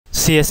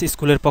CS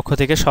স্কুলের পক্ষ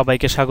থেকে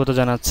সবাইকে স্বাগত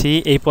জানাচ্ছি।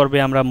 এই পর্বে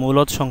আমরা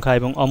মূলদ সংখ্যা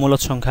এবং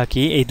অমূলদ সংখ্যা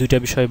কি এই দুইটা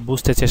বিষয়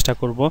বুঝতে চেষ্টা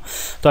করব।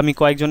 তো আমি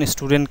কয়েকজন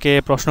স্টুডেন্টকে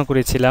প্রশ্ন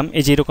করেছিলাম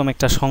এই যে এরকম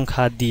একটা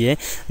সংখ্যা দিয়ে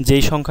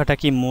যেই সংখ্যাটা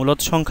কি মূলদ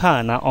সংখ্যা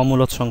না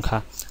অমূলদ সংখ্যা।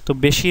 তো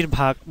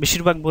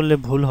বেশিরভাগ বললে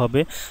ভুল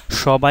হবে,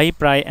 সবাই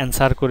প্রায়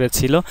অ্যান্সার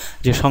করেছিল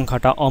যে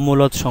সংখ্যাটা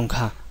অমূলদ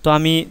সংখ্যা। তো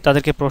আমি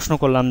তাদেরকে প্রশ্ন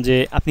করলাম যে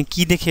আপনি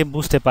কি দেখে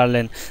বুঝতে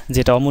পারলেন যে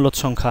এটা অমূলদ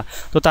সংখ্যা।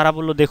 তো তারা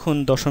বলল, দেখুন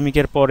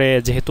দশমিকের পরে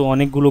যেহেতু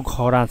অনেকগুলো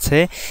ঘর আছে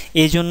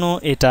এই জন্য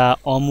এটা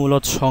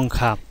অমূলদ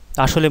সংখ্যা।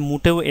 আসলে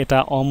মোটেও এটা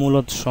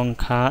অমূলদ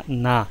সংখ্যা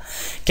না।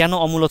 কেন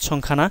অমূলদ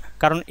সংখ্যা না?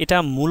 কারণ এটা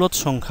মূলদ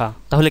সংখ্যা।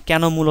 তাহলে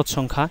কেন মূলদ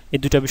সংখ্যা, এই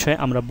দুটো বিষয়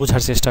আমরা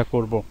বোঝার চেষ্টা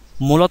করব।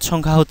 মূলদ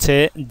সংখ্যা হচ্ছে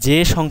যে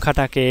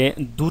সংখ্যাটাকে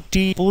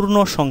দুটি পূর্ণ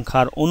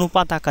সংখ্যার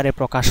অনুপাত আকারে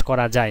প্রকাশ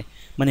করা যায়,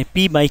 মানে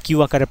পি বাই কিউ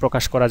আকারে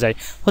প্রকাশ করা যায়।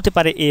 হতে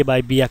পারে এ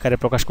বাই বি আকারে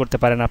প্রকাশ করতে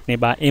পারেন আপনি,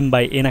 বা এম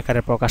বাই এন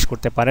আকারে প্রকাশ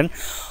করতে পারেন।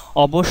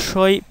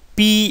 অবশ্যই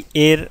পি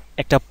এর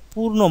একটা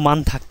পূর্ণ মান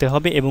থাকতে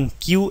হবে এবং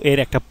কিউ এর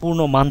একটা পূর্ণ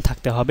মান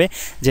থাকতে হবে,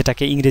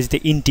 যেটাকে ইংরেজিতে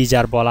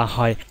ইন্টিজার বলা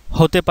হয়।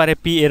 হতে পারে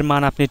পি এর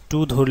মান আপনি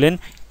 2 ধরলেন,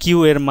 কিউ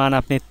এর মান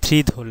আপনি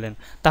 3 ধরলেন।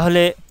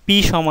 তাহলে পি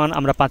সমান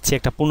আমরা পাচ্ছি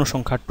একটা পূর্ণ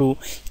সংখ্যা 2,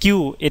 কিউ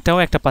এটাও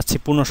একটা পাচ্ছি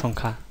পূর্ণ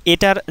সংখ্যা।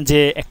 এটার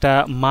যে একটা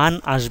মান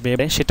আসবে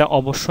সেটা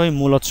অবশ্যই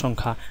মূলদ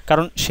সংখ্যা,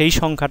 কারণ সেই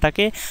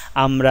সংখ্যাটাকে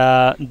আমরা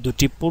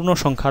দুটি পূর্ণ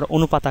সংখ্যার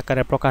অনুপাত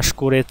আকারে প্রকাশ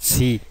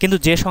করেছি। কিন্তু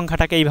যে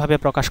সংখ্যাটাকে এইভাবে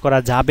প্রকাশ করা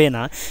যাবে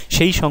না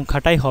সেই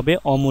সংখ্যাটাই হবে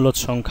অমূলদ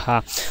সংখ্যা।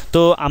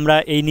 তো আমরা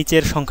এই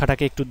নিচের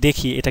সংখ্যাটাকে একটু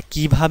দেখি এটা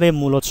কিভাবে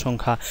মূলদ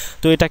সংখ্যা।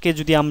 তো এটাকে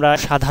যদি আমরা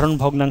সাধারণ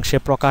ভগ্নাংশে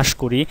প্রকাশ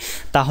করি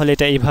তাহলে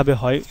এটা এইভাবে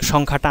হয়,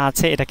 সংখ্যাটা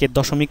আছে এটাকে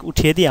দশমিক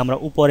উঠিয়ে দিয়ে আমরা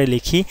উপরে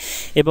লিখি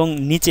এবং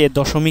নিচে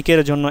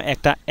দশমিকের জন্য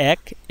একটা 1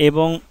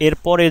 এবং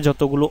এরপরে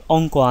যতগুলো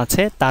অঙ্ক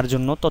আছে তার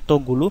জন্য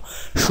ততগুলো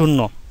শূন্য।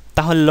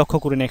 তাহলে লক্ষ্য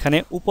করুন এখানে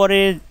উপরে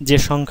যে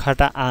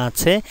সংখ্যাটা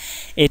আছে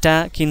এটা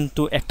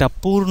কিন্তু একটা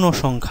পূর্ণ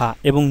সংখ্যা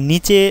এবং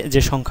নিচে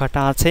যে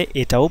সংখ্যাটা আছে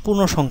এটাও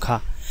পূর্ণ সংখ্যা।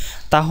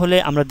 তাহলে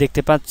আমরা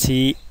দেখতে পাচ্ছি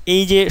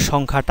এই যে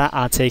সংখ্যাটা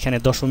আছে এখানে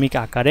দশমিক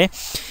আকারে,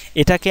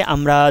 এটাকে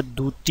আমরা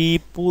দুটি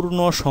পূর্ণ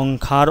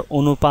সংখ্যার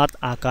অনুপাত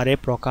আকারে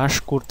প্রকাশ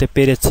করতে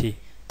পেরেছি।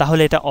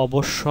 তাহলে এটা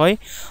অবশ্যই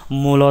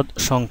মূলদ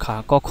সংখ্যা,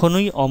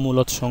 কখনোই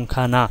অমূলদ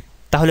সংখ্যা না।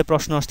 তাহলে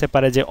প্রশ্ন আসতে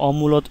পারে যে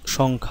অমূলদ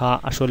সংখ্যা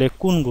আসলে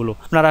কোনগুলো?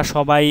 আপনারা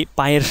সবাই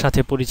পায়ের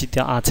সাথে পরিচিত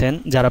আছেন,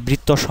 যারা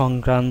বৃত্ত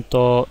সংক্রান্ত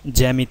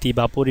জ্যামিতি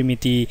বা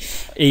পরিমিতি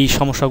এই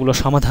সমস্যাগুলো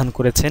সমাধান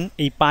করেছেন।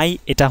 এই পাই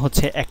এটা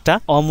হচ্ছে একটা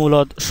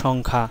অমূলদ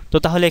সংখ্যা। তো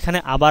তাহলে এখানে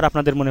আবার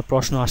আপনাদের মনে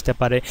প্রশ্ন আসতে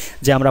পারে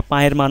যে আমরা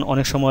পায়ের মান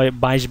অনেক সময়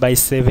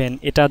 22/7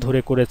 এটা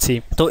ধরে করেছি।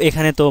 তো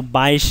এখানে তো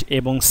 22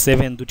 এবং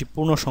 7 দুটি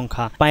পূর্ণ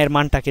সংখ্যা, পায়ের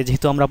মানটাকে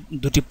যেহেতু আমরা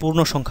দুটি পূর্ণ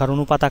সংখ্যার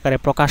অনুপাত আকারে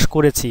প্রকাশ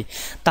করেছি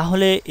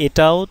তাহলে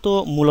এটাও তো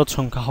মূলদ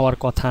সংখ্যা হওয়ার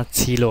কথা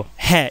ছিল।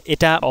 হ্যাঁ,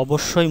 এটা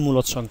অবশ্যই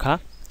মূলদ সংখ্যা,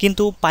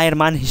 কিন্তু পায়ের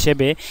মান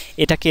হিসেবে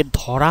এটাকে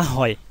ধরা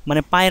হয়,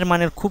 মানে পায়ের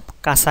মানের খুব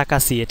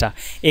কাছাকাছি। এটা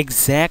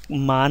এক্স্যাক্ট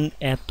মান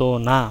এত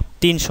না।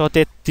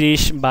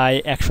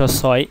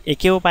 333/106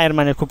 একেও পায়ের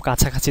মানের খুব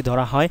কাছাকাছি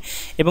ধরা হয়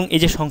এবং এই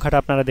যে সংখ্যাটা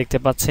আপনারা দেখতে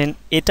পাচ্ছেন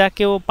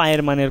এটাকেও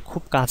পায়ের মানের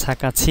খুব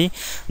কাছাকাছি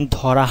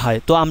ধরা হয়।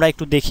 তো আমরা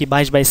একটু দেখি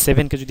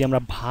 22/7কে যদি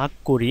আমরা ভাগ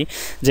করি,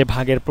 যে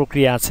ভাগের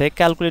প্রক্রিয়া আছে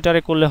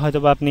ক্যালকুলেটরে করলে হয়তো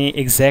বা আপনি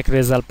এক্স্যাক্ট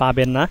রেজাল্ট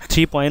পাবেন না।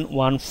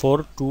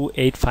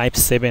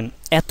 3.142857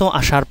 এত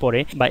আসার পরে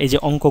বা এই যে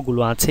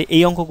অঙ্কগুলো আছে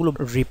এই অঙ্কগুলো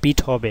রিপিট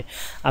হবে।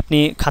 আপনি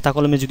খাতা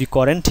কলমে যদি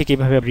করেন ঠিক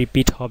এইভাবে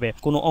রিপিট হবে।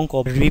 কোনো অঙ্ক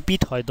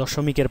রিপিট হয়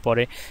দশমিকের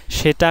পরে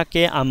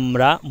সেটাকে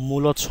আমরা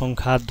মূলদ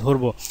সংখ্যা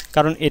ধরব,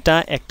 কারণ এটা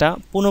একটা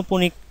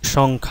পৌনঃপুনিক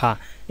সংখ্যা।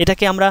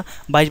 এটাকে আমরা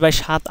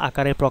 22/7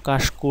 আকারে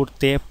প্রকাশ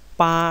করতে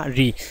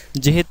পারি।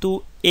 যেহেতু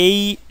এই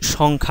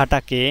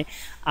সংখ্যাটাকে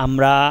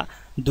আমরা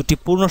দুটি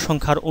পূর্ণ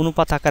সংখ্যার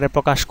অনুপাত আকারে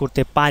প্রকাশ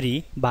করতে পারি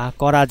বা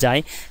করা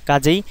যায়,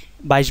 কাজেই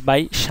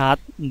 22/7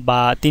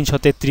 বা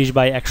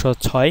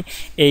 333/106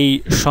 এই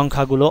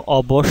সংখ্যাগুলো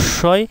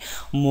অবশ্যই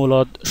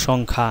মূলদ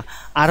সংখ্যা।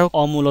 আরও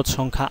অমূলদ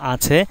সংখ্যা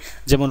আছে,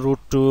 যেমন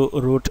 √2,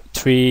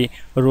 √3,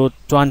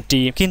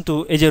 √20। কিন্তু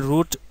এই যে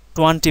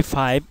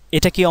 √25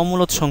 এটা কি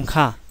অমূলদ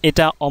সংখ্যা?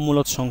 এটা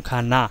অমূলদ সংখ্যা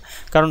না,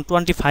 কারণ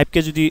 25কে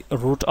যদি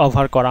রুট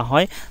ওভার করা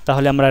হয়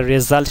তাহলে আমরা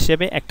রেজাল্ট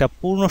হিসেবে একটা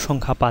পূর্ণ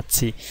সংখ্যা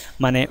পাচ্ছি,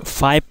 মানে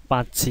 5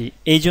 পাচ্ছি।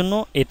 এই জন্য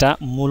এটা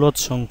মূলদ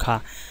সংখ্যা।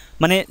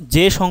 মানে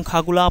যে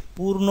সংখ্যাগুলা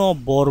পূর্ণ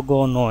বর্গ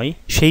নয়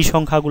সেই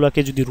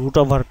সংখ্যাগুলোকে যদি রুট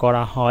ওভার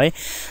করা হয়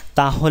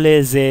তাহলে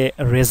যে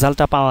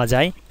রেজাল্টটা পাওয়া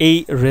যায় এই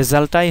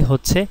রেজাল্টটাই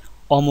হচ্ছে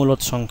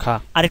অমূলদ সংখ্যা।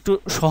 আর একটু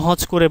সহজ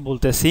করে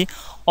বলতেছি,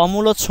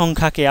 অমূলদ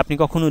সংখ্যাকে আপনি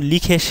কখনো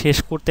লিখে শেষ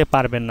করতে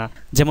পারবেন না।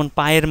 যেমন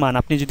পায়ের মান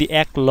আপনি যদি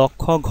 1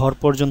 লক্ষ ঘর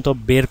পর্যন্ত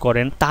বের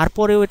করেন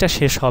তারপরেও এটা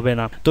শেষ হবে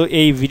না। তো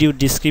এই ভিডিও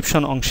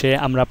ডিসক্রিপশন অংশে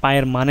আমরা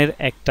পায়ের মানের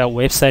একটা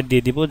ওয়েবসাইট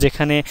দিয়ে দিব,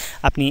 যেখানে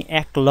আপনি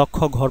 1 লক্ষ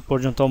ঘর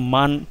পর্যন্ত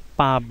মান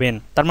পাবেন।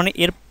 তার মানে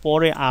এর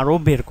পরে আরও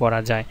বের করা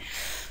যায়।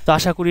 তো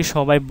আশা করি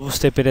সবাই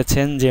বুঝতে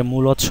পেরেছেন যে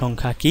মূলদ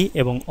সংখ্যা কী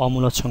এবং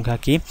অমূলদ সংখ্যা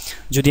কী।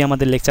 যদি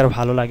আমাদের লেকচার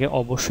ভালো লাগে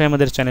অবশ্যই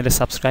আমাদের চ্যানেলে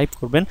সাবস্ক্রাইব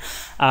করবেন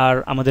আর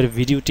আমাদের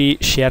ভিডিওটি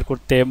শেয়ার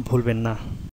করতে ভুলবেন না।